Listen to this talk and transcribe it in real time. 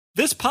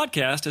This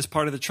podcast is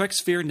part of the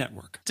TrekSphere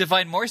Network. To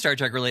find more Star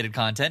Trek-related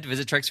content,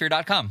 visit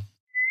TrekSphere.com.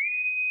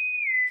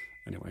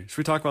 Anyway, should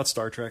we talk about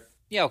Star Trek?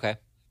 Yeah, okay.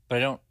 But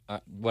I don't...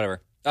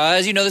 whatever.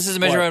 As you know, this is a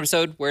measurement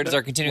episode where it is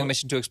our continuing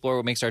mission to explore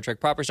what makes Star Trek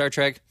proper Star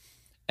Trek.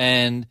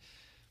 And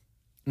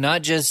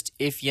not just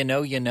if you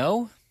know, you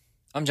know.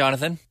 I'm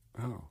Jonathan.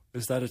 Oh,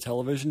 is that a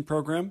television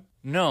program?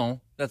 No,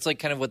 that's like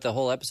kind of what the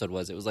whole episode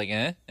was. It was like,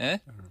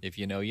 if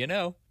you know, you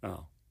know.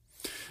 Oh.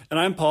 And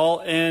I'm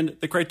Paul, and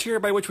the criteria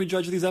by which we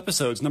judge these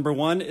episodes. Number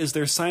 1, is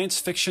there science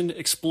fiction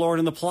explored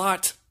in the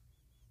plot?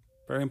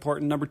 Very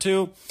important. Number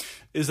 2,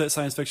 is that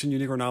science fiction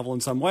unique or novel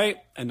in some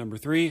way? And number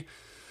 3,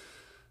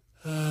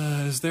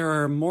 is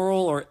there a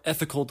moral or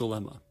ethical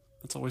dilemma?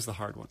 That's always the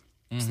hard one.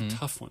 It's the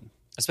tough one.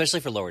 Especially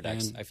for lower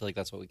decks. I feel like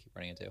that's what we keep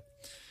running into.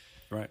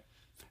 Right.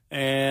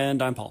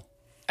 And I'm Paul.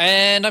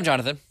 And I'm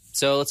Jonathan.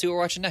 So let's see what we're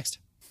watching next.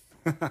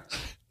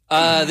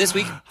 This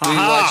week we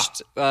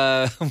watched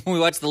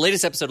the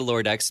latest episode of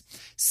Lower Decks,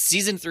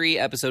 Season 3,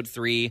 Episode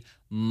 3,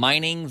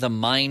 Mining the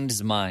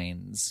Mind's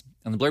Mines.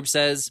 And the blurb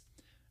says,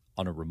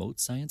 on a remote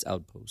science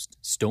outpost,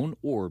 stone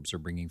orbs are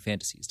bringing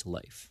fantasies to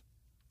life.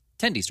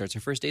 Tendi starts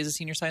her first day as a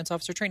senior science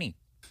officer trainee.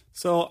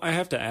 So I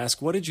have to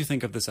ask, what did you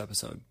think of this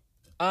episode?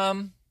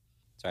 Sorry,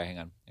 hang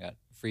on. I got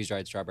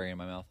freeze-dried strawberry in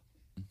my mouth.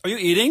 Are you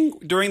eating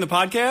during the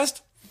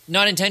podcast?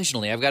 Not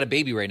intentionally. I've got a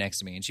baby right next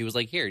to me, and she was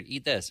like, here,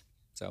 eat this.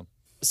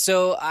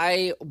 So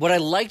what I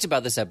liked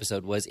about this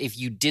episode was if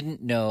you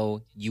didn't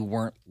know, you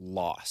weren't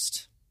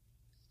lost.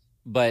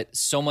 But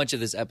so much of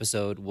this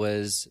episode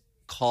was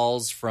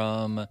calls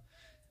from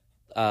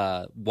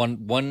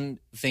one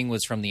thing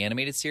was from the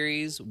animated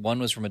series, one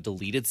was from a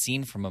deleted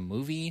scene from a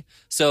movie.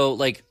 So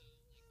like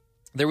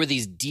there were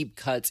these deep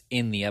cuts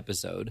in the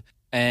episode.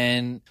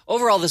 And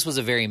overall this was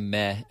a very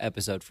meh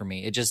episode for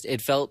me.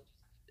 It felt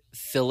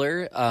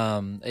filler.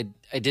 I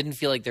didn't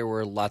feel like there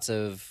were lots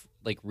of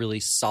like really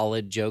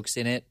solid jokes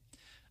in it.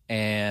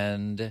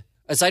 And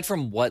aside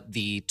from what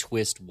the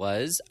twist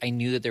was, I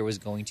knew that there was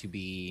going to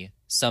be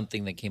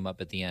something that came up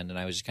at the end, and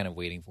I was just kind of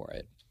waiting for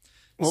it.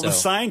 Well, the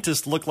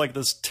scientist looked like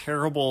this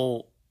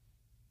terrible...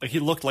 Like he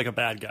looked like a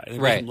bad guy. He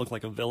didn't look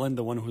like a villain,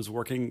 the one who was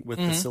working with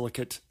the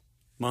silicate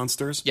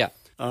monsters. Yeah.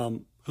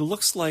 Who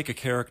looks like a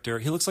character...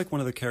 He looks like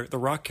one of the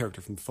rock character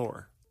from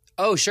Thor.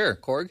 Oh, sure.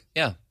 Korg?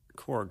 Yeah.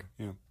 Korg,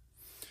 yeah.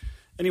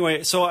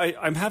 Anyway, so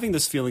I'm having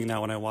this feeling now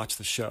when I watch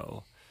the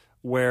show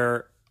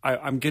where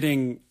I'm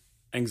getting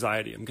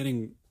anxiety. I'm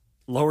getting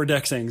Lower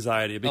Decks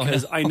anxiety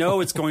because I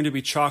know it's going to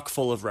be chock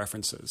full of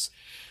references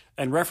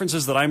and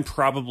references that I'm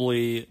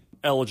probably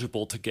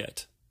eligible to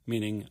get,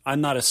 meaning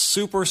I'm not a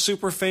super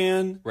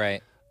fan.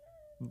 Right.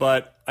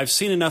 But I've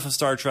seen enough of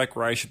Star Trek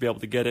where I should be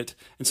able to get it.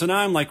 And so now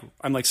I'm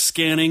like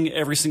scanning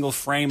every single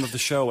frame of the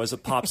show as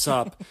it pops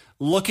up,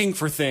 looking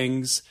for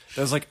things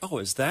that I was like,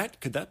 oh,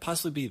 could that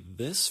possibly be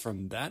this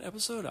from that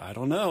episode? I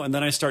don't know. And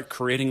then I start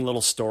creating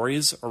little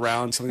stories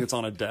around something that's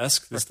on a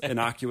desk, this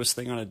innocuous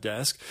thing on a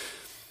desk.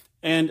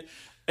 And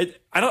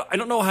I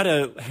don't know how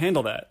to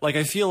handle that. Like,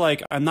 I feel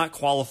like I'm not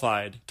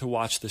qualified to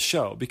watch the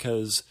show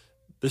because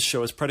this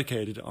show is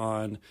predicated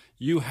on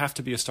you have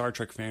to be a Star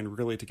Trek fan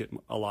really to get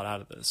a lot out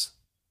of this.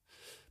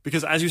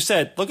 Because as you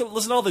said,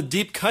 listen to all the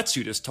deep cuts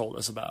you just told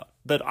us about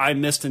that I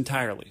missed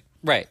entirely.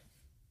 Right.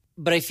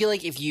 But I feel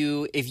like if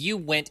you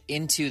went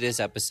into this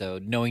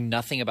episode knowing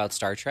nothing about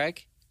Star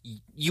Trek,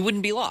 you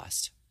wouldn't be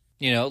lost.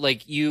 You know,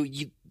 like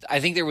I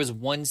think there was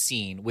one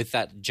scene with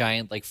that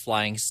giant like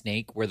flying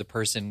snake where the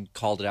person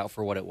called it out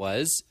for what it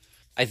was.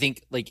 I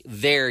think like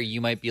there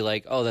you might be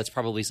like, oh, that's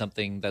probably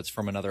something that's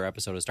from another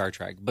episode of Star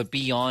Trek. But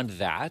beyond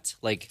that,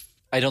 like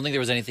I don't think there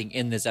was anything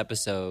in this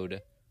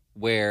episode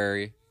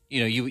where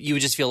you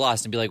would just feel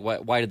lost and be like,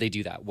 why did they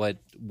do that? What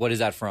is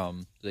that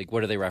from? Like,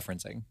 what are they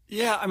referencing?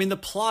 Yeah, I mean, the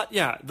plot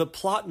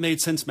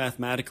made sense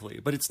mathematically,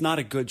 but it's not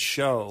a good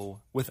show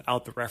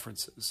without the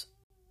references.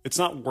 It's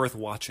not worth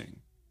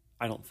watching,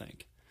 I don't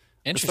think.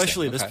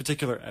 Especially this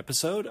particular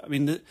episode. I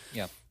mean,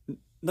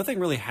 nothing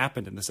really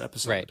happened in this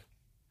episode. Right.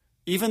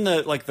 Even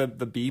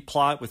the B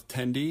plot with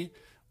Tendi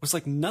was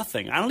like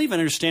nothing. I don't even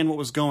understand what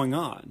was going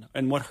on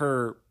and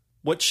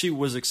what she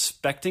was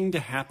expecting to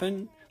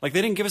happen. Like,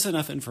 they didn't give us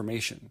enough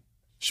information.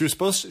 She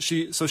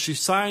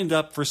signed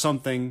up for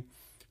something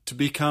to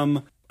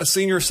become a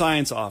senior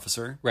science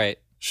officer. Right.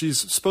 She's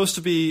supposed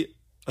to be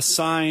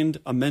assigned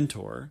a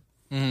mentor,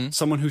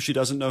 someone who she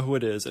doesn't know who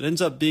it is. It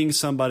ends up being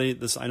somebody,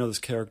 I know this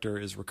character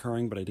is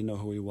recurring, but I didn't know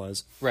who he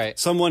was. Right.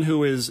 Someone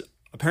who is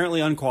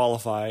apparently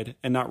unqualified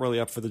and not really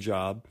up for the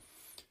job.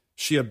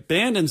 She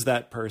abandons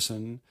that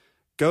person,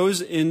 goes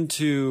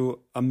into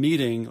a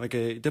meeting, like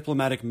a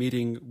diplomatic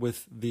meeting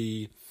with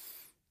the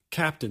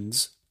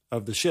captains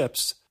of the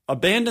ships,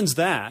 abandons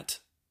that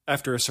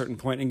after a certain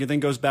point, and then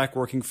goes back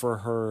working for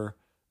her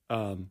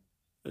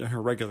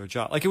regular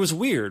job. Like, it was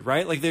weird,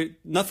 right? Like,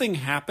 nothing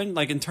happened.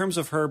 Like, in terms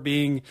of her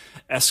being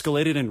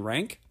escalated in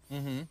rank,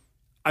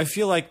 I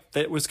feel like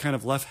that was kind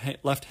of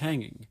left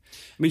hanging.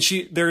 I mean,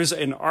 there's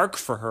an arc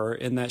for her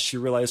in that she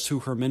realized who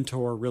her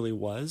mentor really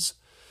was,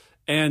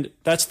 And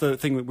that's the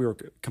thing that we were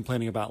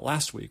complaining about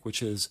last week,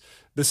 which is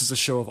this is a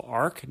show of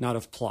arc, not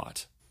of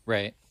plot.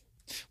 Right.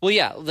 Well,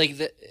 yeah, like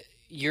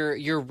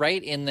you're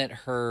right in that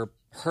her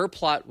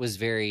plot was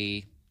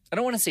very, I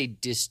don't want to say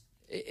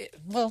it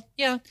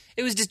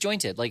was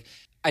disjointed. Like,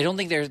 I don't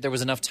think there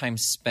was enough time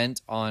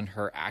spent on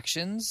her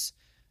actions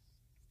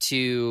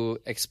to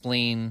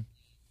explain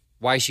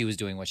why she was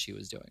doing what she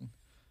was doing.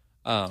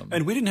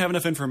 And we didn't have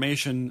enough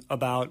information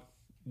about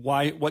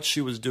why what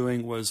she was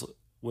doing was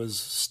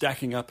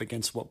stacking up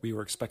against what we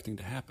were expecting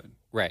to happen.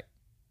 Right.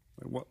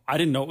 I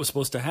didn't know it was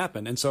supposed to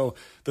happen. And so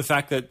the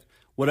fact that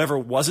whatever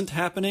wasn't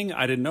happening,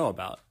 I didn't know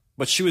about.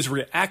 But she was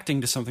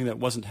reacting to something that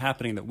wasn't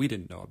happening that we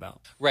didn't know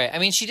about. Right. I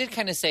mean, she did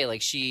kind of say,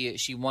 like, she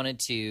wanted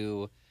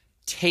to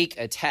take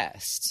a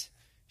test.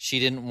 She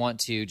didn't want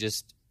to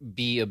just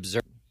be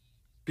observed.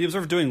 Be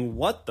observed doing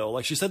what, though?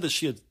 Like, she said that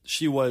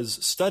she was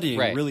studying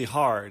really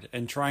hard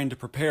and trying to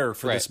prepare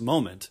for this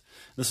moment.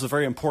 This is a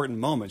very important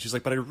moment. She's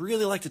like, but I'd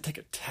really like to take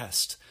a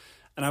test.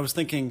 And I was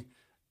thinking,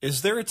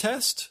 is there a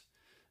test?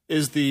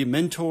 Is the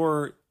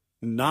mentor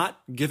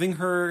not giving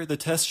her the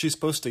test she's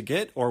supposed to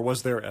get, or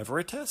was there ever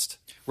a test?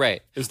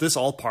 Right. Is this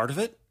all part of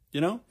it,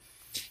 you know?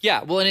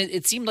 Yeah, well, and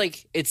it seemed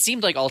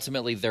like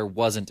ultimately there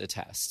wasn't a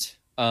test.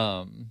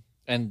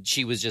 And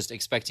she was just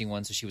expecting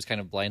one, so she was kind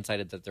of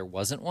blindsided that there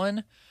wasn't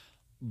one.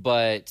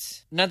 But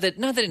not that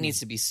it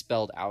needs to be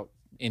spelled out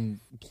in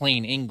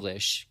plain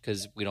English,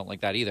 because we don't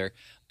like that either.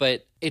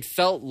 But it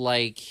felt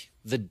like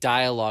the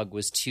dialogue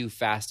was too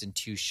fast and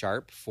too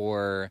sharp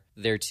for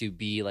there to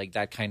be like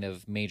that kind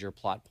of major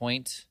plot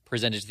point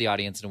presented to the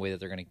audience in a way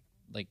that they're going to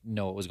like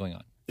know what was going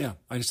on. Yeah,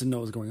 I just didn't know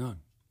what was going on.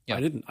 Yeah.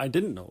 I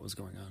didn't know what was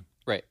going on.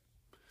 Right.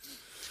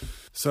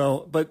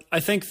 So, but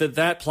I think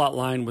that plot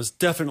line was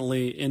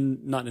definitely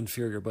not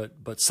inferior,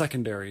 but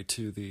secondary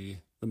to the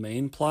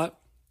main plot,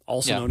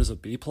 also known as a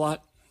B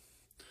plot.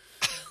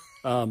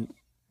 I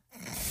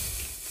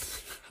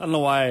don't know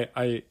why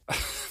I'm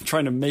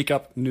trying to make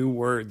up new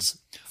words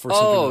for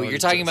something. Oh, you're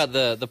talking about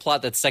the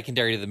plot that's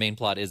secondary to the main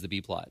plot is the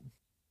B plot.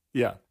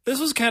 Yeah. This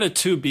was kind of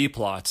two B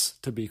plots,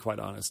 to be quite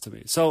honest to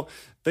me. So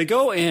they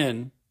go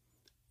in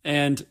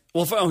and,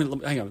 well,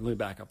 hang on, let me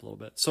back up a little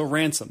bit. So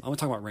Ransom, I want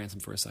to talk about Ransom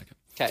for a second.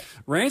 Okay.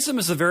 Ransom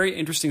is a very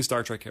interesting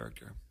Star Trek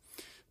character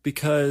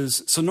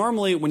because, so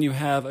normally when you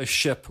have a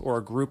ship or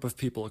a group of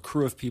people, a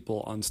crew of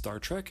people on Star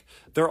Trek,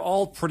 they're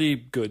all pretty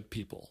good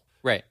people.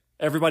 Right.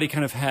 Everybody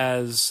kind of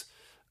has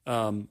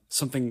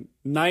something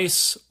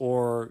nice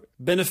or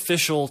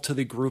beneficial to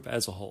the group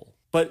as a whole.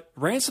 But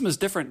Ransom is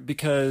different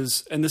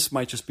because, and this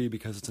might just be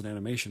because it's an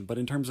animation, but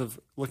in terms of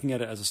looking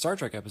at it as a Star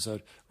Trek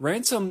episode,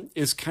 Ransom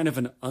is kind of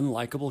an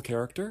unlikable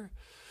character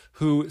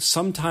who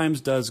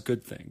sometimes does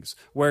good things.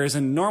 Whereas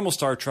in normal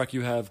Star Trek,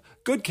 you have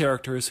good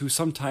characters who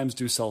sometimes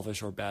do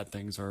selfish or bad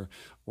things or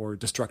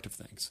destructive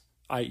things,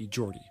 i.e.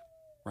 Geordi.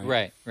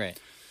 Right.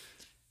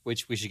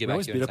 Which we should get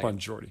back to in a beat second. up on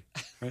Geordi,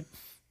 right?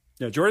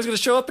 Yeah, Geordi's going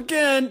to show up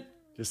again.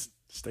 Just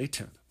stay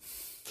tuned.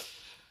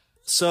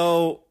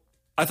 So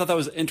I thought that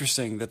was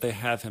interesting that they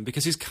have him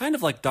because he's kind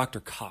of like Dr.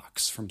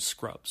 Cox from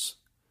Scrubs.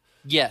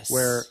 Yes.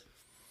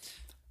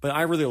 But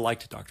I really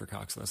liked Dr.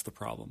 Cox. That's the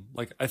problem.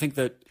 Like, I think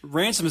that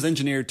Ransom is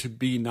engineered to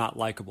be not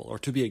likable or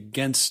to be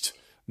against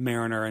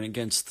Mariner and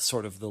against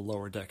sort of the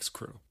lower decks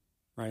crew,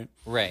 right?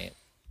 Right.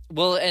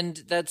 Well,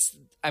 and that's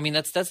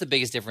the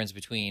biggest difference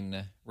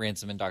between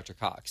Ransom and Dr.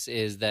 Cox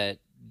is that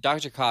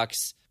Dr.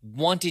 Cox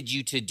wanted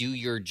you to do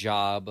your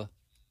job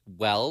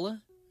well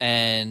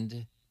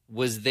and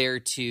was there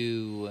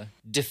to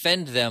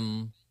defend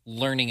them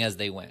learning as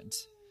they went.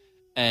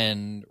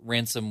 And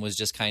Ransom is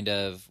just kind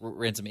of,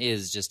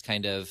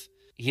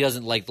 he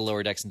doesn't like the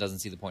lower decks and doesn't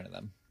see the point of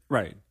them.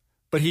 Right.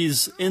 But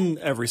he's in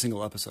every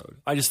single episode.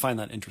 I just find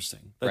that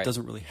interesting. That Right.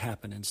 doesn't really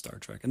happen in Star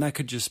Trek. And that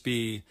could just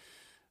be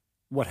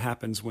what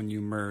happens when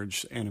you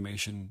merge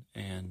animation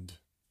and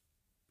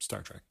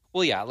Star Trek.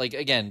 Well, yeah, like,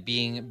 again,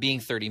 being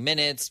 30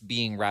 minutes,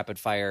 being rapid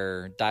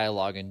fire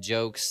dialogue and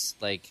jokes,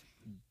 like,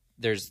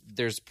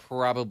 there's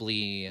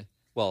probably,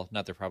 well,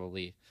 not there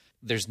probably,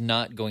 there's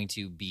not going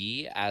to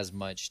be as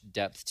much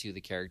depth to the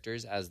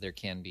characters as there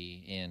can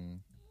be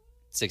in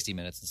 60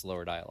 minutes and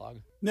slower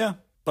dialogue. Yeah.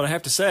 But I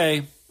have to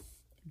say,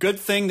 good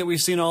thing that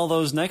we've seen all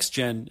those next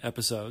gen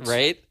episodes.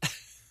 Right?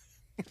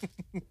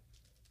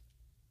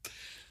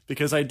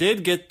 Because I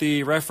did get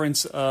the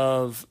reference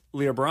of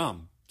Leah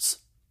Brahms.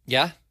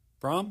 Yeah.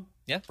 Brahm?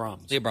 Yeah.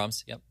 Brahms. Leah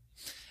Brahms, yep.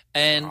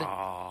 And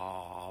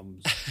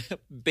Brahms.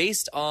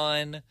 based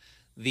on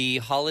the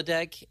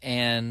holodeck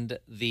and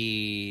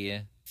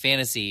the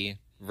fantasy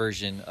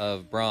version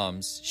of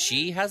Brahms,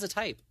 she has a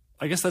type.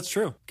 I guess that's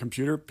true.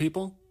 Computer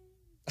people?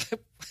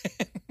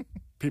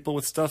 People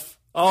with stuff.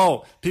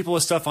 Oh, people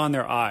with stuff on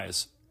their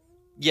eyes.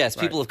 Yes,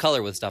 Right. people of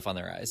color with stuff on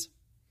their eyes.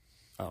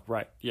 Oh,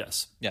 right.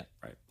 Yes. Yeah.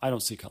 Right. I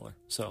don't see color.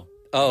 So,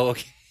 Oh,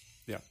 okay.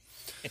 yeah.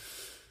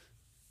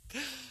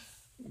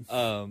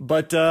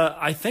 But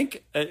I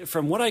think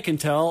from what I can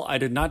tell, I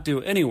did not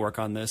do any work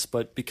on this,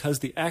 but because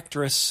the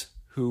actress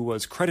who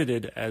was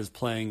credited as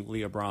playing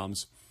Leah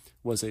Brahms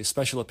was a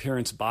special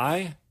appearance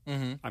by,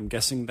 I'm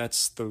guessing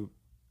that's the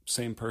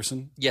same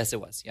person? Yes,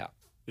 it was. Yeah.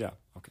 Yeah,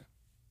 okay.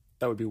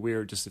 That would be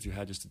weird just if you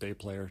had just a day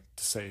player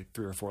to say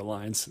 3 or 4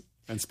 lines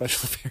and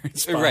special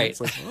appearance. Right.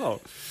 It's like,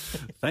 oh,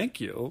 thank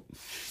you.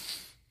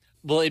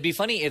 Well, it'd be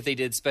funny if they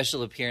did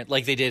special appearance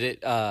like they did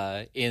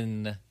it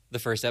in the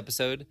first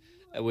episode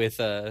with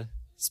a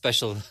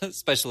special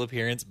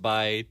appearance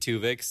by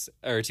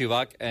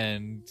Tuvok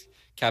and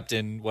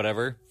Captain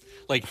whatever.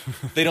 Like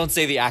they don't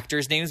say the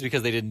actors' names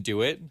because they didn't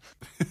do it.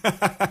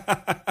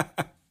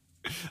 That's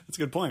a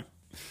good point.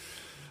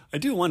 I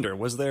do wonder,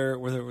 were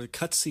there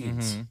cut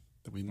scenes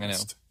that we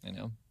missed? I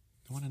know.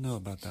 I want to know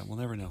about that. We'll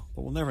never know,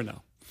 but we'll never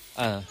know.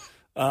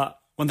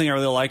 One thing I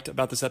really liked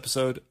about this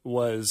episode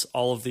was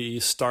all of the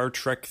Star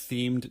Trek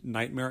themed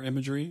nightmare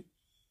imagery.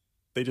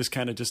 They just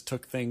kind of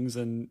took things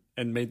and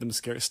made them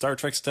scary. Star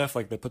Trek stuff,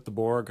 like they put the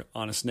Borg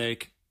on a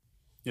snake,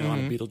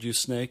 on a Beetlejuice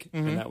snake,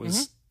 and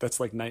that's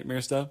like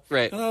nightmare stuff.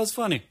 Right. And that was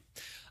funny.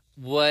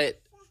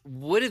 What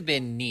would have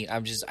been neat, I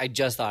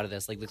just thought of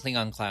this, like the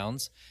Klingon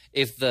clowns,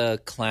 if the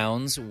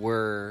clowns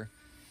were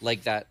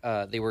like that,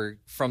 they were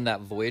from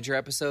that Voyager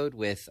episode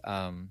with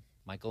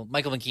Michael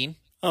McKean.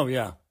 Oh,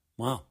 yeah.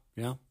 Wow.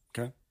 Yeah.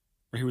 Okay.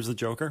 Where he was the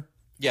Joker?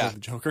 Yeah. The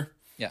Joker?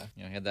 Yeah.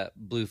 He had that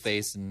blue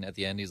face, and at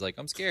the end he's like,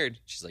 I'm scared.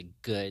 She's like,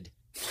 good.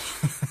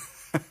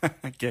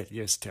 Get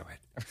used to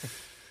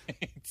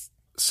it.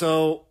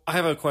 So I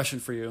have a question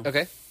for you.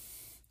 Okay.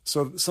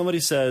 So somebody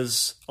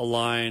says the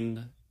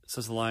line,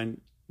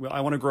 well,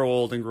 I want to grow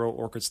old and grow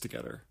orchids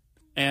together.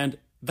 And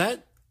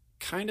that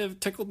kind of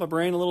tickled my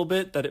brain a little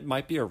bit that it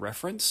might be a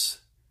reference,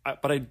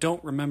 but I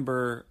don't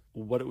remember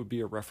what it would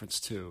be a reference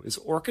to. Is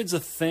orchids a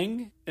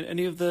thing in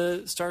any of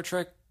the Star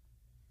Trek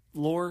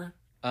lore?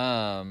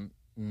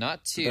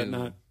 Not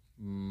to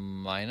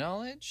my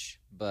knowledge,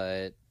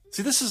 but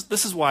see, this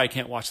is why I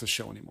can't watch the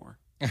show anymore,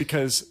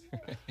 because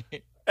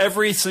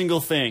every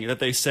single thing that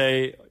they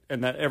say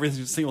and that every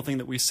single thing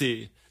that we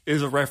see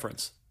is a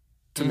reference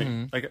to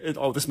me. Like,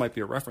 this might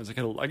be a reference.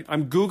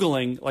 I'm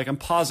Googling, like I'm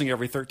pausing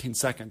every 13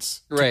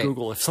 seconds to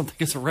Google if something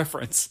is a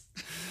reference.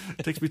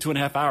 It takes me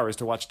 2.5 hours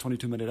to watch a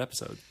 22-minute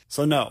episode.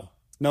 So no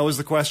is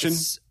the question.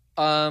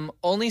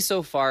 Only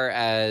so far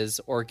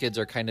as orchids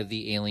are kind of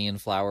the alien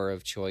flower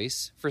of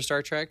choice for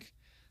Star Trek.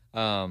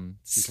 Okay,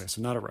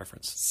 so not a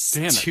reference.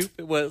 Damn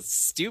it.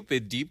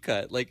 Stupid deep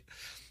cut. Like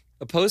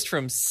a post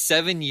from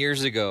 7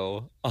 years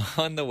ago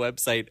on the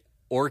website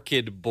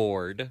Orchid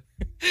Board.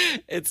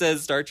 It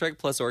says Star Trek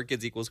plus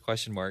orchids equals ?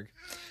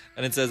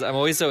 And it says, I'm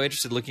always so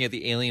interested looking at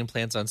the alien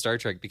plants on Star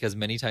Trek because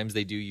many times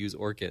they do use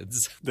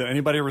orchids. Did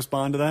anybody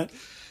respond to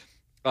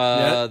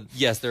that?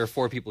 Yes, there are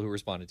 4 people who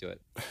responded to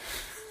it.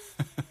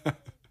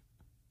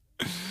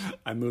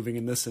 I'm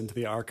moving this into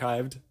the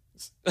archived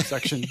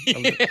section.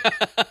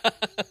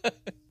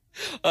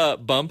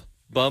 Bump,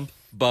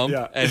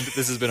 Yeah. and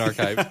this has been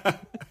archived.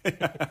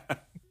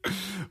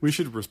 We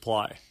should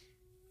reply.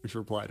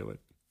 To it.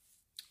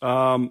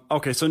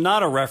 Okay, so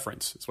not a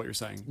reference is what you're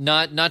saying.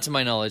 Not to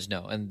my knowledge,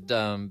 no.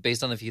 And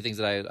based on the few things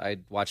that I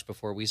watched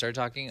before we started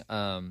talking,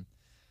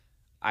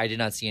 I did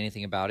not see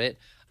anything about it.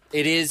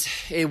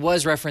 It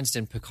was referenced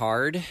in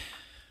Picard.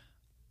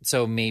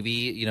 So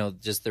maybe,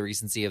 just the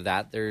recency of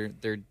that,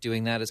 they're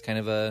doing that as kind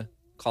of a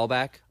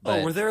callback.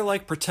 But, were there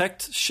like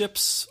protect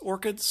ships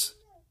orchids?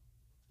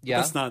 Yeah.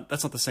 That's not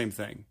the same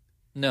thing.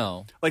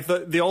 No. Like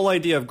the whole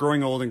idea of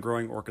growing old and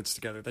growing orchids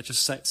together, that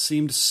just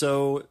seemed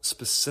so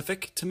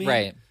specific to me.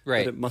 Right.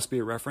 That it must be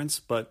a reference,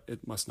 but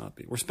it must not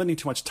be. We're spending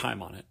too much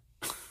time on it.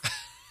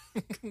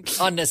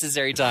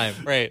 Unnecessary time.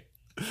 Right.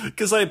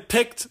 Because I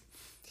picked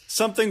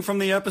something from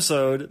the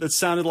episode that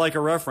sounded like a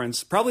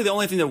reference. Probably the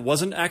only thing that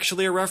wasn't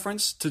actually a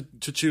reference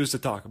to choose to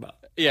talk about.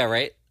 Yeah,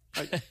 right.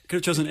 I could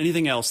have chosen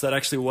anything else that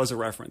actually was a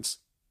reference.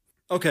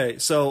 Okay,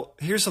 so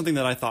here's something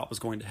that I thought was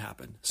going to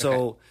happen.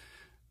 So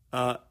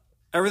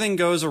everything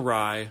goes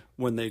awry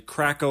when they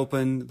crack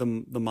open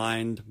the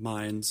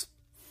mines,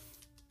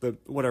 the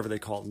whatever they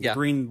call them, the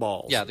green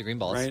balls. Yeah, the green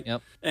balls. Right?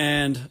 Yep.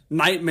 And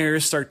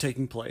nightmares start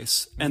taking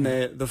place, and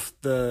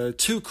the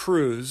 2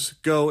 crews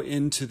go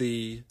into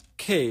the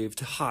cave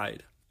to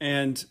hide.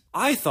 And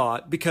I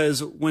thought,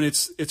 because when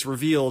it's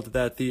revealed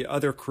that the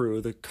other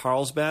crew, the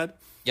Carlsbad,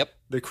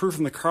 the crew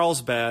from the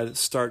Carlsbad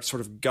start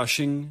sort of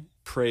gushing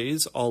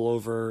praise all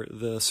over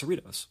the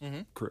Cerritos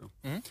crew.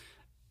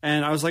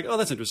 And I was like, oh,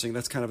 that's interesting.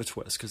 That's kind of a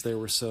twist because they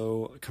were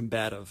so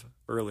combative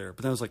earlier.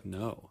 But then I was like,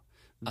 no,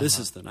 this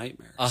is the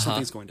nightmare.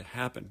 Something's going to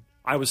happen.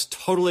 I was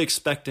totally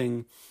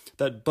expecting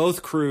that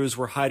both crews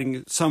were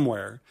hiding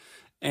somewhere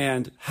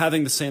and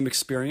having the same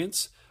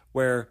experience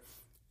where,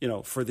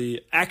 for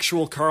the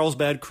actual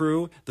Carlsbad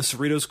crew, the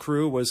Cerritos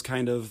crew was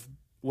kind of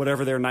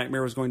whatever their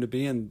nightmare was going to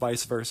be and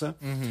vice versa.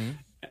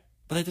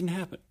 But that didn't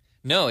happen.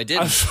 No, it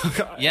didn't.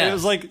 It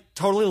was like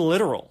totally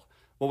literal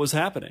what was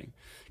happening.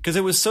 Because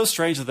it was so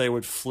strange that they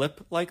would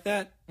flip like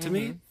that to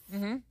me.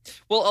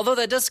 Well, although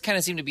that does kind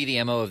of seem to be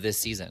the MO of this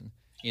season.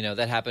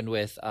 That happened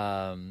with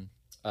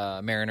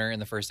Mariner in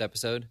the first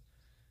episode.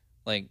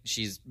 Like,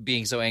 she's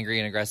being so angry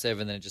and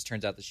aggressive, and then it just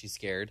turns out that she's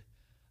scared.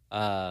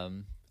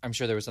 I'm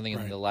sure there was something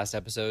in the last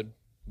episode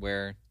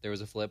where there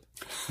was a flip.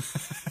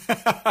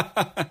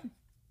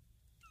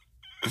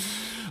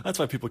 That's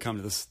why people come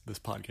to this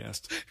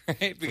podcast.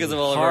 Right? Because of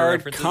all of our Hard,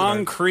 references.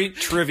 concrete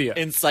trivia.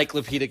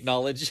 Encyclopedic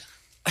knowledge.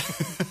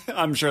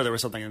 I'm sure there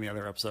was something in the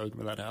other episode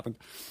where that happened.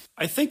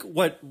 I think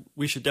what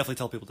we should definitely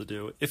tell people to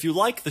do, if you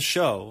like the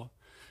show,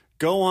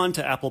 go on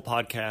to Apple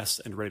Podcasts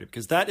and rate it,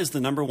 because that is the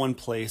number one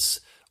place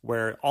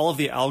where all of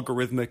the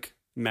algorithmic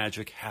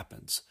magic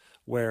happens,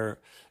 where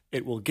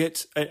it will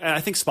get, and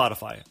I think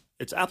Spotify,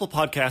 it's Apple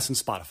Podcasts and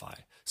Spotify.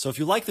 So if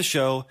you like the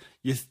show,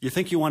 you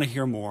think you want to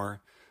hear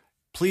more,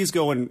 please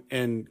go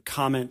and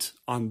comment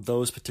on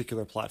those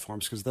particular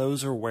platforms, because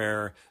those are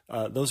where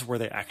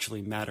they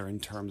actually matter in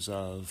terms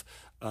of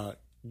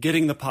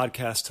getting the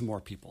podcast to more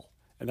people,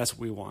 and that's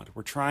what we want.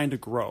 We're trying to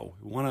grow.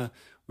 We want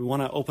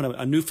to open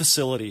a new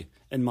facility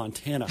in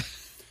Montana,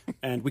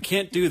 and we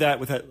can't do that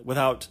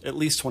without at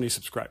least 20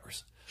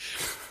 subscribers.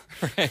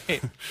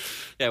 Right.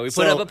 Yeah, we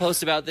put up a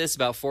post about this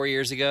about 4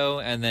 years ago,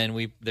 and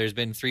then there's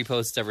been 3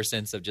 posts ever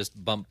since of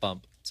just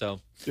bump. So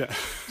yeah,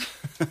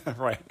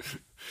 right.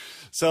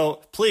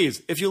 So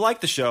please, if you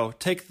like the show,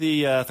 take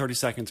the 30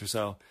 seconds or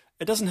so.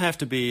 It doesn't have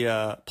to be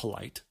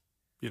polite,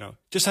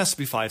 just has to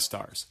be 5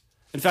 stars.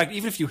 In fact,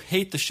 even if you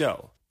hate the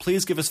show,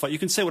 please give us 5. You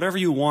can say whatever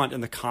you want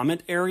in the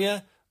comment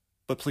area,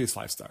 but please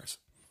 5 stars.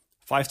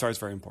 5 stars is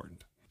very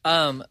important.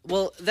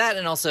 Well, that,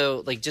 and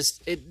also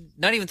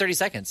not even 30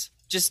 seconds.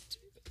 Just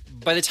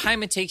by the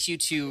time it takes you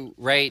to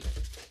write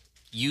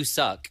 "you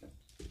suck"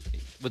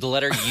 with the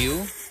letter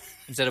U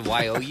instead of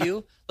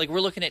YOU, we're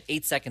looking at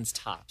 8 seconds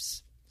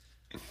tops.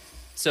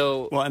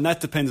 So, well, and that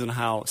depends on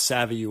how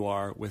savvy you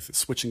are with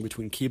switching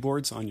between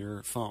keyboards on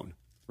your phone,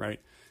 right?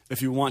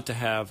 If you want to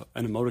have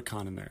an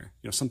emoticon in there,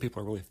 some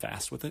people are really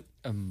fast with it.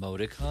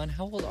 Emoticon?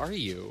 How old are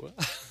you?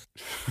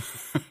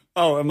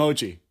 Oh,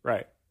 emoji,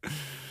 right.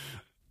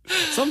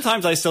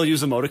 Sometimes I still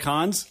use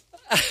emoticons.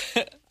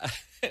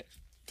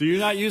 Do you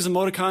not use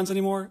emoticons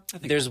anymore? I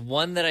think there's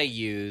one that I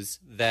use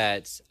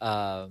that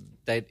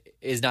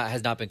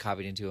has not been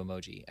copied into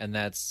emoji, and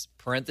that's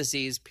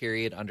parentheses,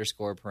 period,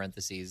 underscore,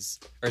 parentheses.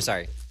 Or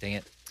sorry, dang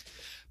it.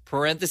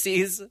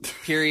 Parentheses,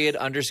 period,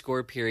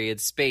 underscore, period,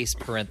 space,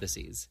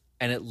 parentheses.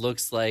 And it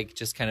looks like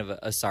just kind of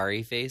a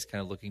sorry face,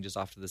 kind of looking just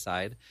off to the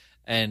side.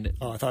 And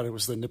I thought it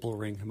was the nipple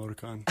ring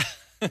emoticon.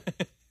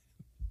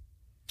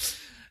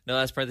 No,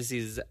 that's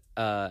parentheses,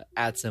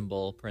 at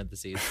symbol,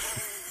 parentheses.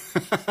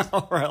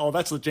 All right. Oh,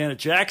 that's the Janet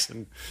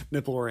Jackson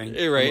nipple ring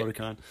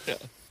emoticon.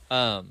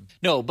 Yeah.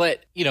 No,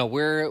 but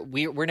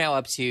we're now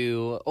up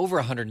to over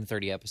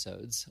 130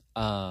 episodes,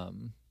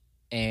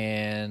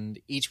 and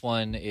each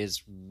one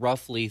is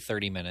roughly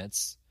 30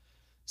 minutes.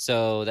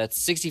 So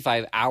that's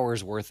 65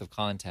 hours worth of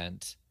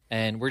content.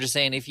 And we're just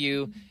saying, if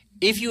you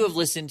have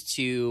listened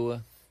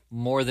to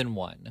more than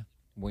one,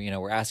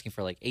 we're asking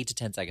for 8 to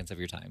 10 seconds of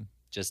your time,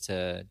 just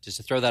to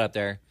throw that up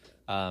there,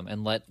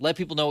 and let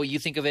people know what you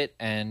think of it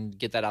and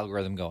get that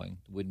algorithm going.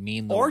 Would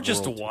mean the or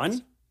just world to one.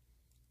 us.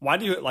 Why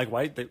do you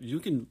why you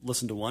can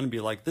listen to one and be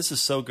like, this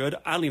is so good,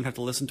 I don't even have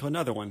to listen to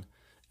another one,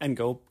 and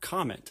go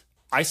comment.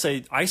 I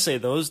say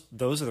those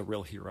are the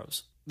real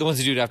heroes. The ones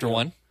who do it after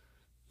one?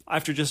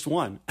 After just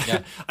one.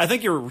 Yeah. I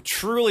think you're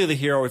truly the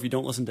hero if you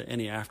don't listen to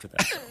any after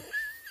that.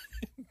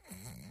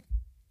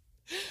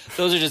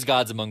 Those are just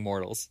gods among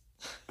mortals.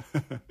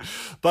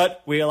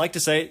 But we like to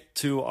say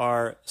to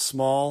our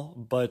small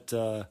but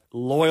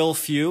loyal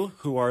few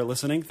who are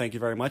listening, thank you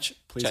very much.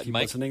 Please Chet keep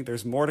Mike. listening.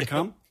 There's more to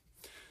come.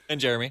 And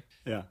Jeremy.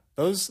 Yeah.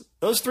 Those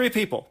 3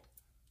 people.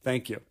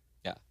 Thank you.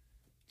 Yeah.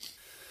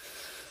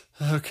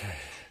 Okay.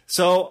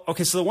 So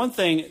the one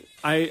thing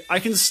I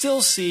can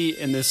still see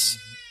in this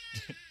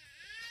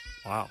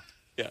wow.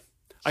 Yeah.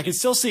 I can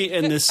still see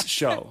in this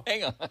show.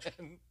 Hang on.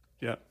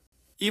 Yeah.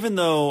 Even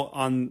though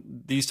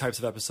on these types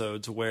of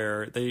episodes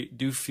where they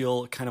do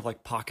feel kind of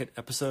like pocket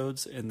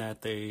episodes in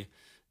that they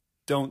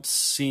don't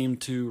seem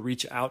to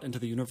reach out into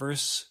the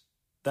universe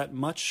that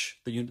much,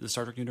 the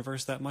Star Trek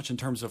universe that much in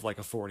terms of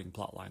a forwarding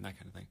plot line, that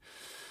kind of thing.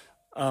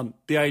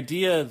 The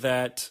idea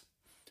that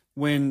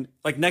when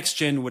Next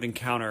Gen would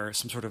encounter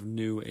some sort of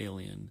new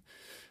alien,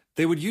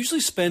 they would usually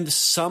spend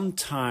some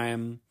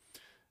time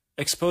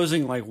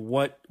exposing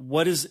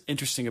what is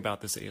interesting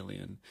about this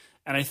alien.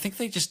 And I think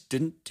they just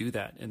didn't do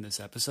that in this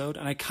episode.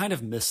 And I kind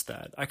of missed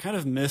that. I kind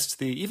of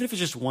missed even if it's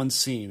just one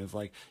scene of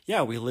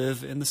we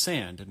live in the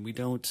sand and we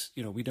don't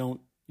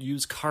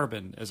use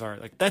carbon as our,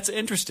 that's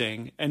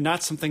interesting and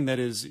not something that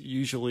is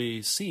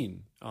usually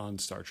seen on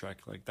Star Trek,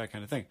 that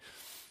kind of thing.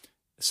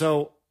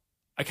 So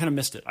I kind of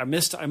missed it. I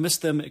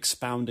missed them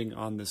expounding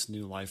on this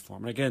new life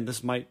form. And again,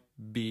 this might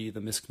be the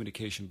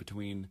miscommunication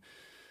between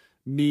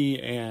me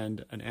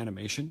and an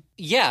animation.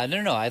 Yeah,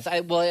 no. I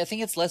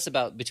think it's less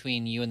about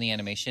between you and the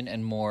animation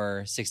and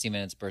more 60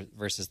 minutes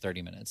versus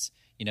 30 minutes.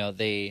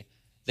 They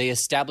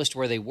established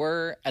where they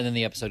were and then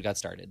the episode got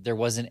started. There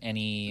wasn't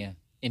any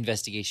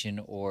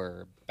investigation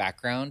or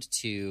background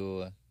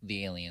to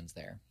the aliens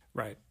there.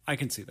 Right. I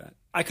can see that.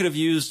 I could have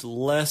used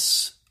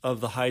less of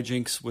the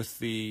hijinks with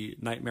the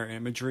nightmare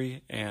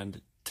imagery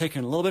and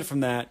taken a little bit from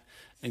that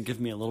and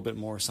give me a little bit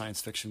more science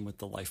fiction with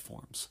the life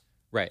forms.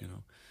 Right. You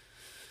know,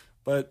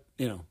 but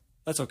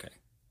that's okay.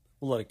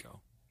 We'll let it go.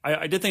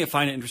 I did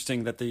find it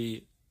interesting that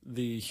the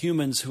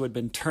humans who had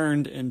been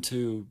turned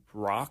into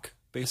rock,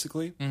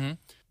 basically,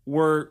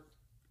 were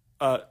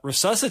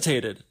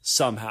resuscitated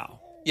somehow.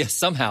 Yes,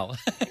 somehow.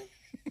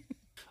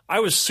 I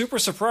was super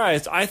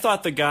surprised. I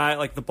thought the guy,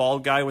 like the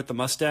bald guy with the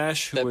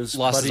mustache who That was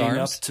lost his buddying up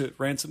arms? to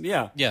Ransom.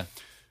 Yeah. Yeah.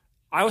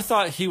 I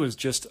thought he was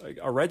just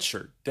a red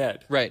shirt,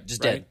 dead. Right.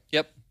 Just dead.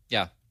 Yep.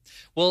 Yeah.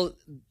 Well,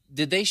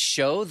 did they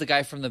show the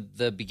guy from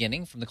the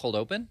beginning, from the cold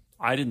open?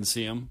 I didn't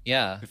see him.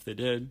 Yeah. If they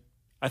did.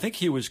 I think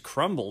he was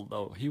crumbled,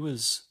 though. He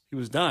was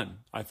done,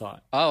 I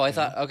thought. Oh, I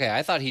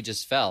thought he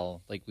just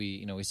fell. Like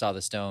we saw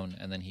the stone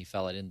and then he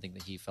fell. I didn't think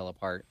that he fell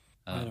apart.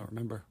 I don't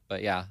remember.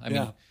 But yeah, I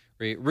mean,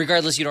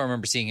 regardless, you don't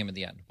remember seeing him at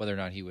the end, whether or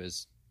not he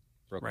was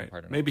broken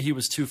apart or not. Maybe he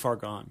was too far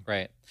gone.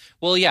 Right.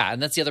 Well, yeah,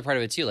 and that's the other part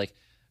of it too. Like,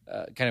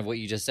 kind of what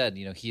you just said.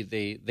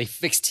 They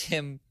fixed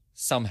him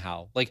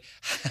somehow. Like,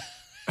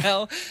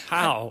 how?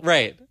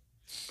 Right.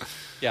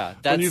 Yeah.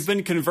 When you've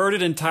been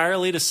converted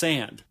entirely to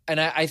sand. And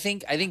I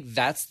think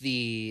that's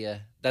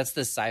the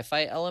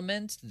sci-fi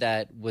element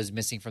that was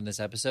missing from this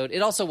episode.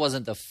 It also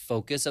wasn't the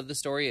focus of the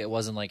story. It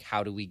wasn't like,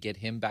 how do we get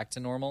him back to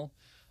normal?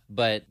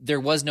 But there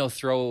was no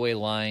throwaway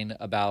line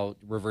about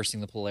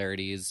reversing the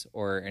polarities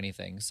or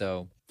anything.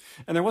 So,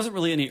 and there wasn't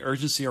really any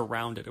urgency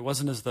around it. It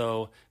wasn't as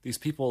though these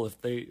people,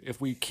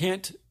 if we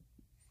can't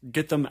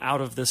get them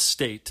out of this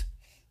state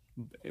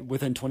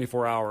within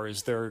 24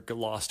 hours, they're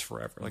lost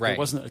forever. Like, there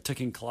wasn't a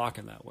ticking clock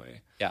in that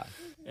way. Yeah.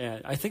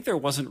 And I think there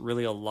wasn't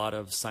really a lot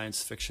of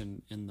science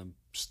fiction in the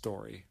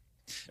story.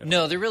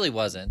 No, there really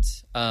wasn't.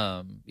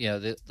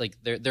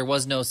 There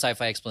was no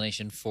sci-fi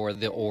explanation for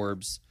the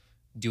orbs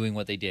doing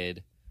what they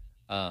did.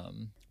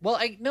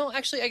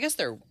 I guess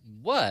there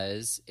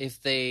was,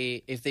 if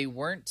they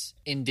weren't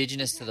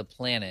indigenous to the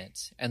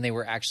planet and they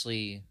were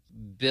actually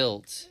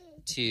built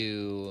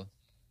to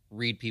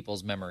read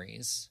people's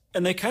memories.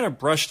 And they kind of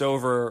brushed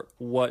over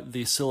what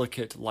the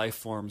silicate life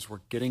forms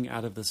were getting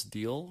out of this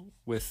deal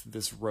with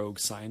this rogue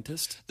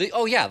scientist. They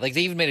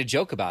even made a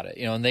joke about it,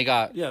 and they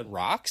got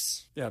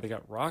rocks. Yeah, they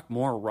got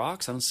more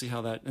rocks. I don't see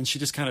how that. And she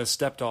just kind of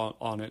stepped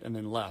on it and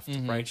then left.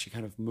 Right? She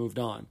kind of moved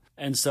on,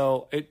 and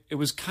so it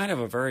was kind of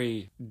a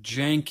very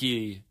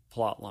janky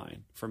plot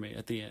line for me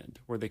at the end,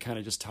 where they kind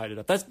of just tied it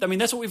up. That's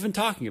what we've been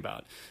talking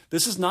about.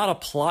 This is not a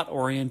plot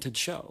oriented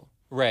show,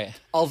 right?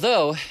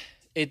 Although.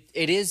 It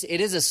is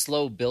a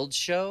slow build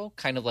show,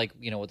 kind of like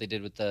what they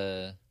did with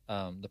the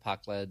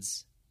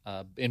Pockleds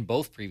in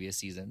both previous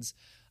seasons,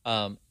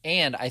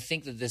 and I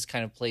think that this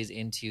kind of plays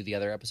into the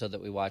other episode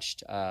that we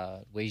watched,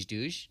 Wage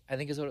Douche, I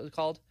think is what it was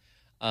called,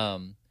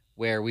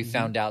 where we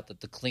found out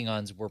that the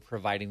Klingons were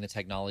providing the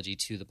technology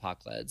to the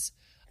Pockleds,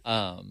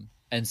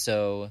 and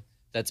so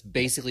that's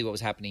basically what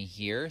was happening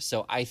here.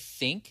 So I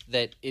think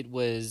that it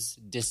was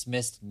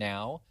dismissed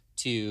now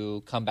to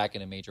come back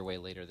in a major way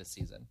later this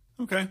season.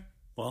 Okay,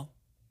 well.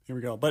 Here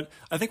we go. But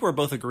I think we're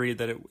both agreed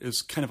that it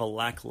is kind of a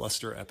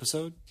lackluster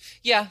episode.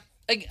 Yeah.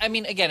 I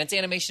mean, again, it's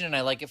animation and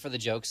I like it for the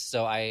jokes,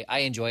 so I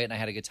enjoy it and I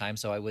had a good time.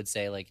 So I would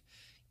say, like,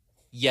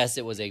 yes,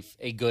 it was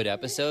a good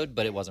episode,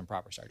 but it wasn't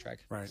proper Star Trek.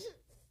 Right.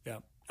 Yeah.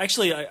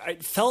 Actually, I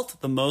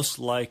felt the most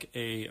like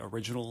an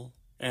original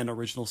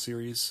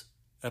series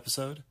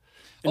episode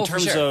in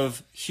terms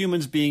of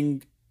humans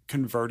being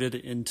converted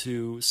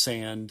into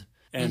sand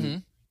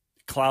and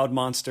cloud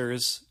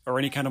monsters or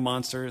any kind of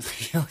monsters,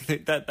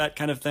 that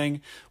kind of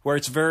thing, where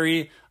it's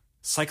very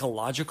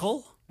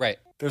psychological. Right.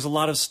 There's a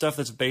lot of stuff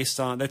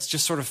that's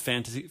just sort of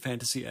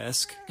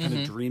fantasy-esque, kind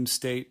of dream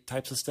state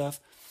types of stuff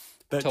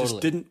that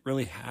just didn't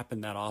really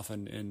happen that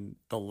often in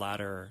the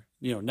latter,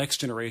 Next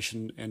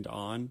Generation and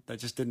on. That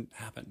just didn't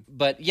happen.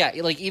 But yeah,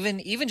 like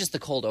even just the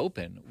cold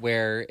open,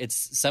 where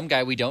it's some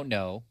guy we don't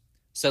know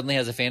suddenly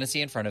has a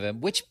fantasy in front of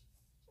him, which,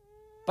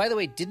 by the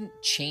way, didn't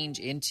change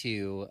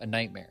into a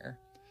nightmare.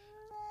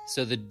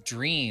 So the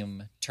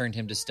dream turned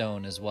him to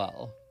stone as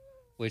well,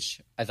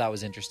 which I thought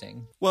was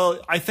interesting.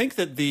 Well, I think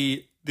that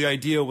the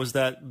idea was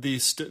that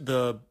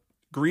the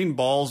green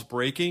balls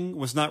breaking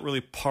was not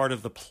really part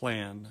of the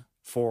plan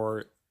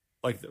for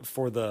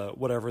the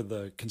whatever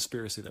the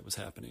conspiracy that was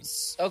happening.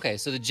 Okay,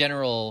 so the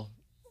general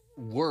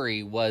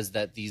worry was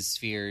that these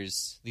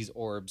spheres, these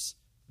orbs,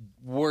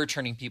 were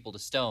turning people to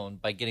stone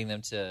by getting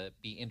them to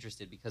be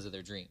interested because of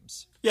their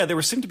dreams. Yeah,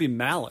 there seemed to be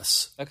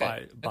malice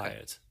by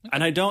it.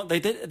 And they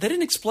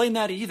didn't explain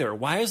that either.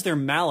 Why is there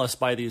malice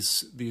by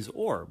these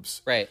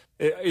orbs? Right.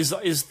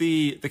 Is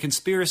the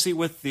conspiracy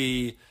with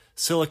the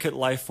silicate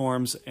life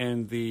forms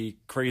and the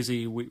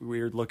crazy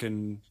weird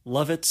looking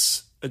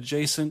Lovitz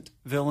adjacent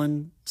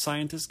villain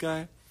scientist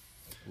guy?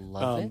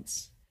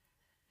 Lovitz?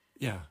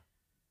 Yeah.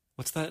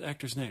 What's that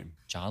actor's name?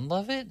 John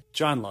Lovitz?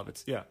 John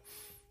Lovitz, yeah.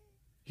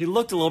 He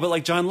looked a little bit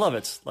like John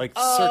Lovitz, like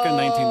circa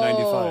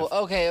 1995.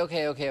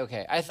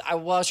 Okay. I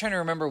was trying to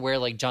remember where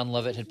like John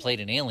Lovitz had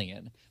played an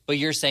alien, but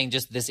you're saying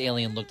just this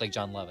alien looked like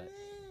John Lovitz.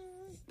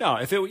 No,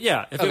 if it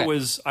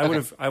was, I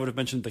would have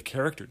mentioned the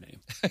character name.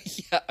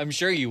 Yeah, I'm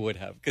sure you would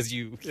have, because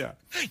you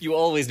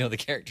always know the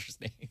character's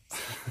names.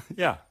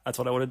 Yeah, that's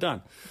what I would have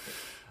done.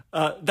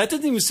 That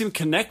didn't even seem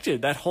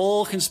connected. That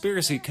whole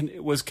conspiracy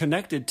was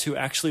connected to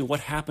actually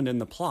what happened in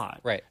the plot.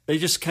 Right. They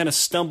just kind of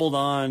stumbled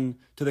on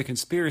to the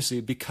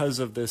conspiracy because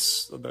of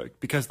because of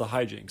the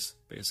hijinks,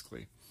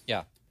 basically.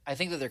 Yeah. I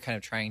think that they're kind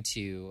of trying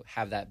to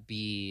have that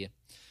be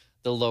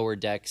the Lower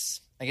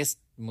Decks, I guess,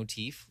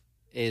 motif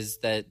is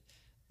that,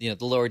 the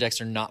Lower Decks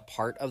are not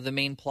part of the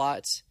main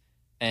plot,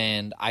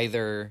 and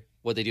either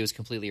what they do is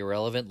completely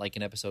irrelevant, like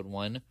in episode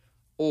 1,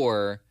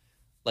 or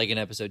like in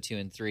episode 2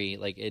 and 3,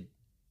 like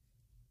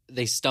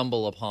they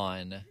stumble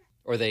upon,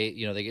 or they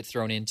get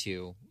thrown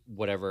into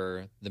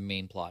whatever the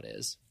main plot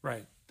is.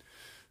 Right.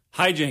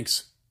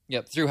 Hijinks.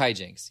 Yep, through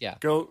hijinks. Yeah.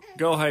 Go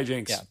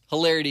hijinks. Yeah.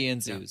 Hilarity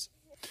ensues.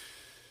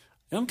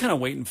 And I'm kind of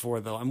waiting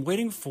for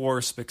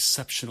some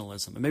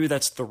exceptionalism. And maybe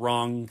that's the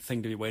wrong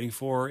thing to be waiting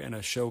for in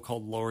a show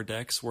called Lower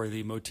Decks, where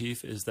the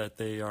motif is that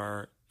they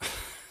are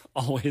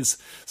always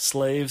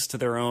slaves to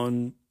their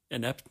own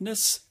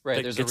ineptness.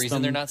 Right. There's a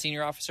reason they're not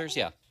senior officers.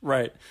 Yeah.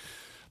 Right.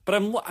 But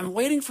I'm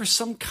waiting for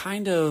some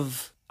kind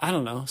of, I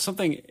don't know,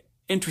 something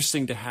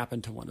interesting to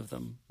happen to one of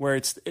them, where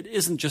it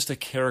isn't just a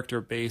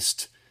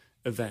character-based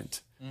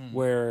event,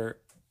 where,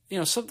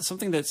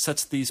 something that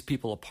sets these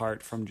people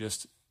apart from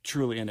just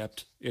truly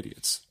inept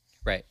idiots.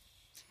 Right.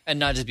 And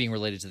not just being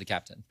related to the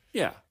captain.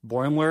 Yeah.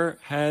 Boimler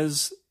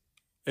has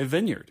a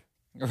vineyard.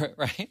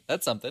 Right.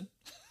 That's something.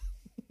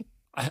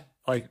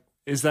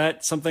 Is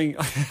that something?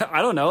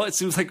 I don't know. It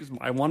seems like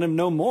I want to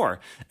know more.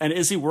 And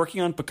is he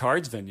working on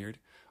Picard's vineyard,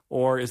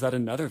 or is that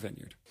another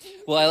vineyard?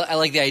 Well, I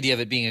like the idea of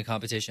it being a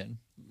competition.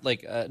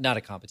 Like, not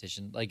a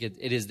competition. Like, it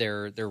is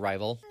their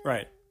rival.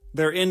 Right.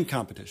 They're in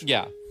competition.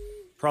 Yeah.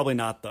 Probably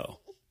not, though.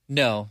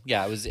 No,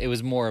 yeah, it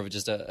was more of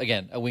just a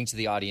wink to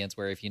the audience,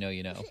 where if you know,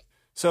 you know.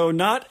 So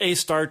not a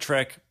Star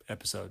Trek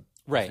episode,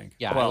 right? I think.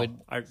 Yeah, well,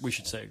 we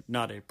should say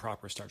not a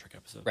proper Star Trek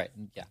episode, right?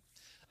 Yeah.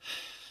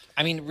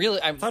 I mean, really,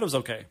 I thought it was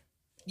okay.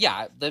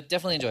 Yeah,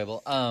 definitely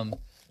enjoyable.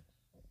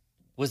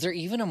 Was there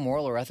even a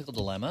moral or ethical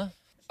dilemma?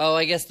 Oh,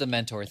 I guess the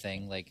mentor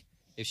thing, like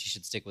if she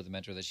should stick with the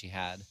mentor that she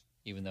had,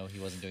 even though he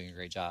wasn't doing a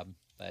great job.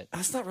 But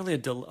that's not really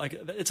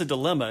it's a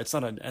dilemma. It's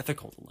not an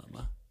ethical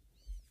dilemma.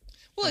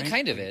 Well, right? It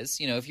kind of is.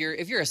 If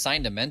you're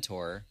assigned a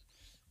mentor,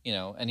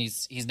 and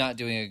he's not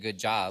doing a good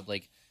job,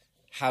 like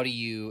how do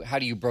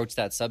you broach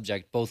that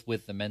subject both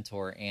with the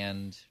mentor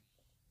and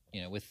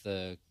with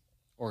the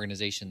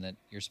organization that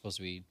you're supposed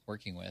to be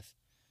working with?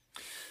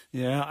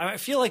 Yeah, I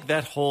feel like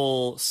that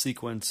whole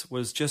sequence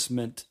was just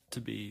meant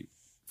to be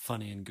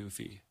funny and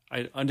goofy.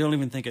 I don't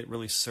even think it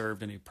really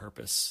served any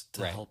purpose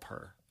to help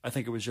her. I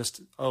think it was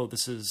just,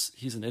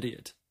 he's an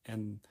idiot,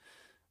 and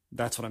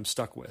that's what I'm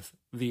stuck with.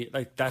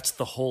 That's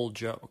the whole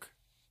joke.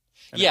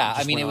 And yeah,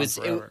 I mean, it was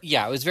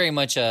very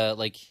much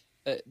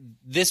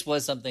this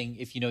was something,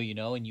 if you know, you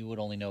know, and you would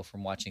only know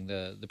from watching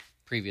the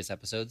previous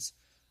episodes,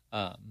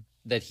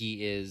 that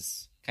he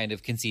is kind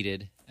of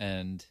conceited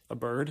and a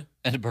bird.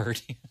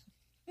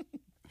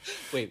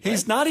 Wait,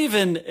 he's not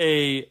even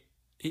a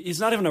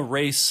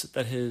race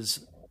that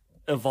has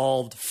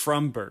evolved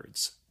from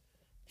birds.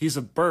 He's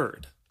a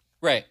bird,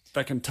 right?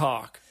 That can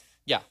talk.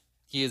 Yeah,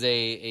 he is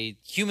a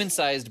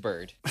human-sized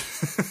bird.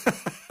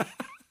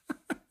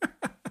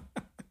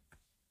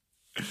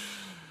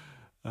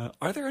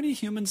 Are there any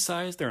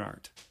human-sized? There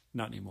aren't.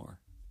 Not anymore.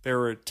 There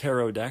were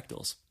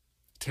pterodactyls.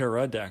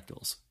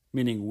 Pterodactyls,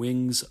 meaning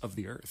wings of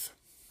the earth.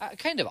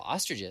 Kind of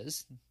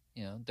ostriches.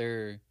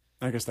 They're.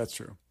 I guess that's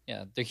true.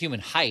 Yeah, their human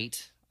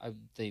height.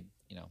 They.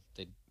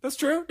 That's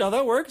true. No,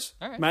 that works.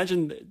 All right.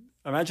 Imagine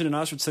an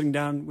ostrich sitting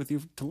down with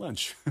you to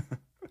lunch.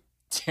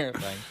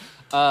 Terrifying.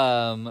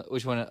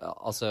 Which one?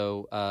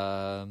 Also,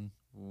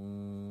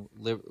 Limu.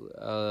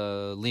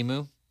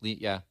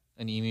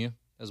 An emu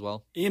as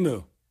well.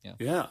 Emu.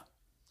 Yeah.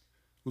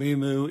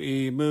 Limu,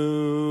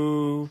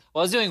 emu. Well, I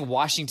was doing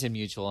Washington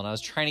Mutual, and I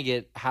was trying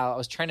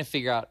to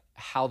figure out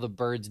how the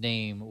bird's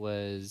name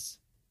was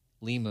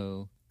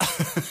Limu.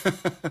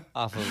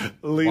 Off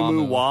of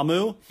Limu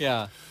Wamu.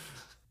 Yeah.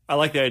 I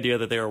like the idea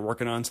that they were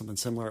working on something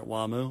similar at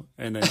WAMU,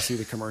 and then you see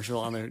the commercial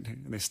on there,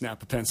 and they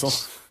snap a pencil.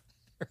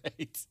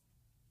 Right.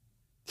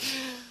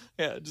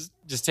 Yeah,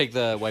 just take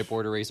the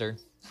whiteboard eraser.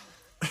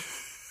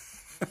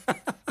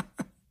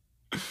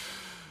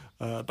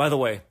 By the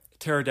way,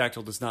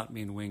 pterodactyl does not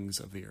mean wings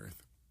of the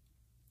earth.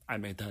 I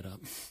made that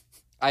up.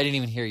 I didn't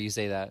even hear you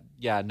say that.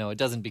 Yeah, no, it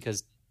doesn't,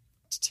 because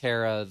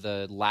terra,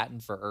 the Latin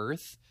for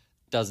earth,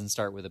 doesn't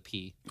start with a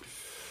P.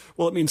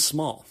 Well, it means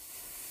small.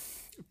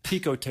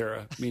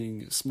 Picoterra,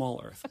 meaning small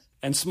earth.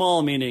 And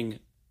small meaning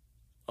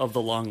of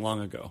the long,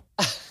 long ago.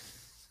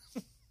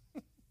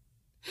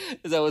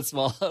 Is that what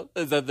small?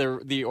 Is that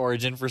the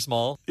origin for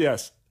small?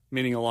 Yes,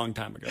 meaning a long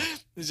time ago.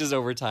 It's just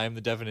over time the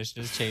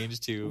definition has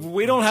changed to...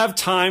 We don't have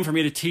time for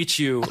me to teach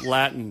you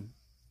Latin.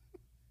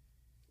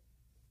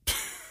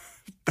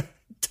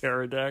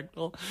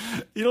 Pterodactyl.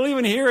 You don't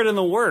even hear it in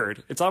the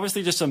word. It's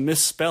obviously just a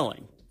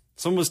misspelling.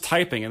 Someone was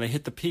typing and they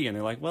hit the P and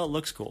they're like, well, it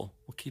looks cool.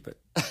 We'll keep it.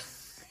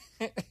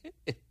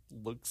 It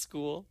looks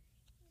cool.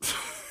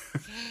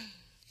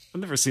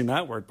 I've never seen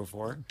that word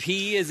before.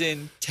 P is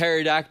in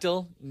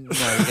pterodactyl. No,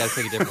 you gotta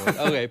pick a different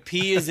one. Okay,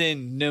 P is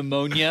in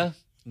pneumonia.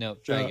 No,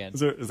 try again. Is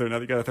there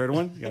another? You got a third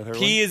one? You got a third P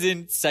one? is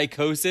in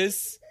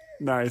psychosis.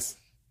 Nice.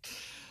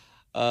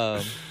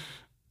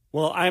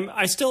 Well,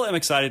 I still am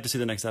excited to see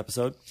the next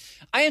episode.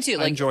 I am too.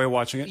 I enjoy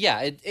watching it. Yeah,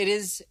 it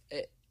is.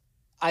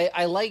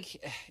 I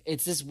like.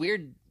 It's this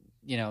weird,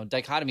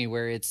 dichotomy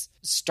where it's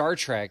Star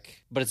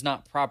Trek, but it's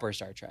not proper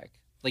Star Trek.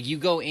 Like you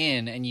go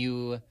in and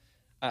you,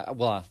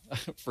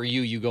 for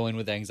you go in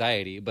with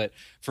anxiety, but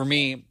for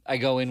me, I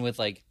go in with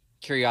like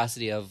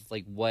curiosity of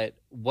like what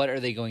are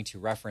they going to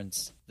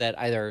reference that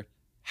either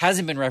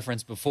hasn't been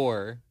referenced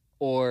before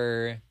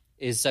or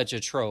is such a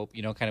trope,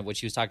 kind of what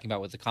she was talking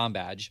about with the comm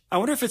badge. I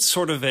wonder if it's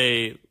sort of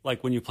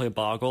like when you play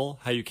Boggle,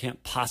 how you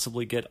can't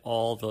possibly get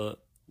all the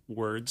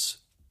words,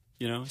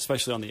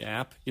 especially on the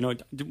app.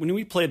 When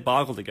we played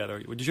Boggle together,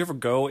 did you ever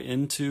go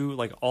into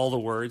like all the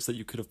words that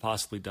you could have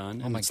possibly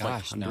done? Oh my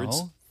gosh,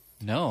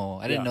 no,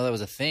 I didn't know that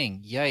was a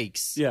thing.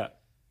 Yikes. Yeah.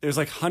 There's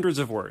like hundreds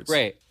of words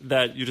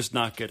that you're just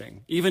not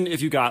getting. Even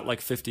if you got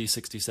like 50,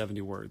 60,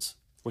 70 words,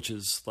 which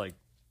is like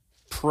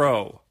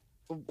pro.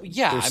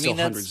 Yeah, there's still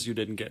that's hundreds you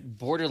didn't get.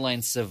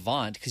 Borderline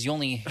savant because you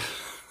only.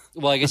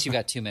 Well, I guess you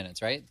got 2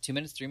 minutes, right? 2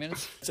 minutes, 3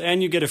 minutes?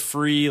 And you get a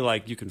free,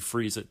 you can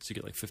freeze it, so you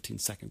get like 15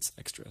 seconds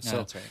extra. So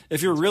that's right.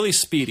 If you're really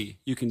speedy,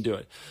 you can do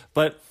it.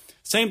 But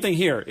same thing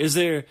here. Is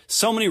there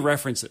so many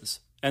references,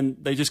 and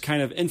they just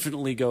kind of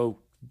infinitely go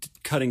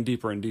cutting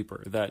deeper and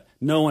deeper, that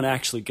no one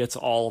actually gets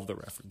all of the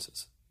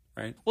references,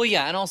 right? Well,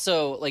 yeah, and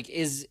also, like,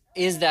 is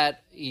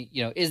that,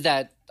 is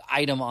that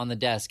item on the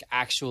desk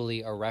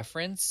actually a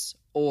reference,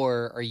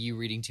 or are you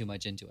reading too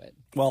much into it?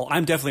 Well,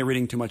 I'm definitely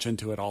reading too much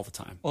into it all the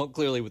time. Well,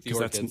 clearly with the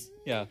orchids.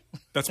 Yeah.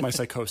 That's my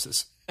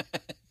psychosis.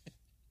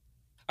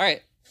 All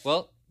right.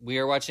 Well, we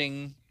are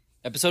watching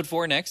episode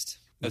 4 next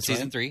of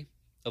season 3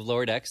 of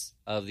Lower Decks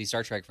of the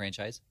Star Trek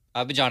franchise.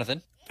 I've been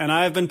Jonathan. And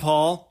I've been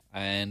Paul.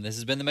 And this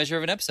has been The Measure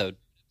of an Episode.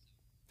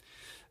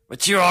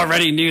 But you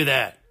already knew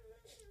that.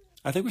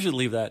 I think we should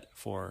leave that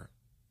for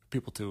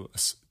people to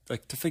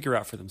figure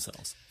out for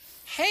themselves.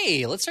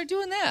 Hey, let's start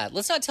doing that.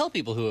 Let's not tell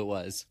people who it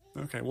was.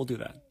 Okay, we'll do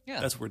that.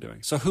 Yeah. That's what we're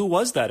doing. So who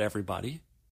was that, everybody?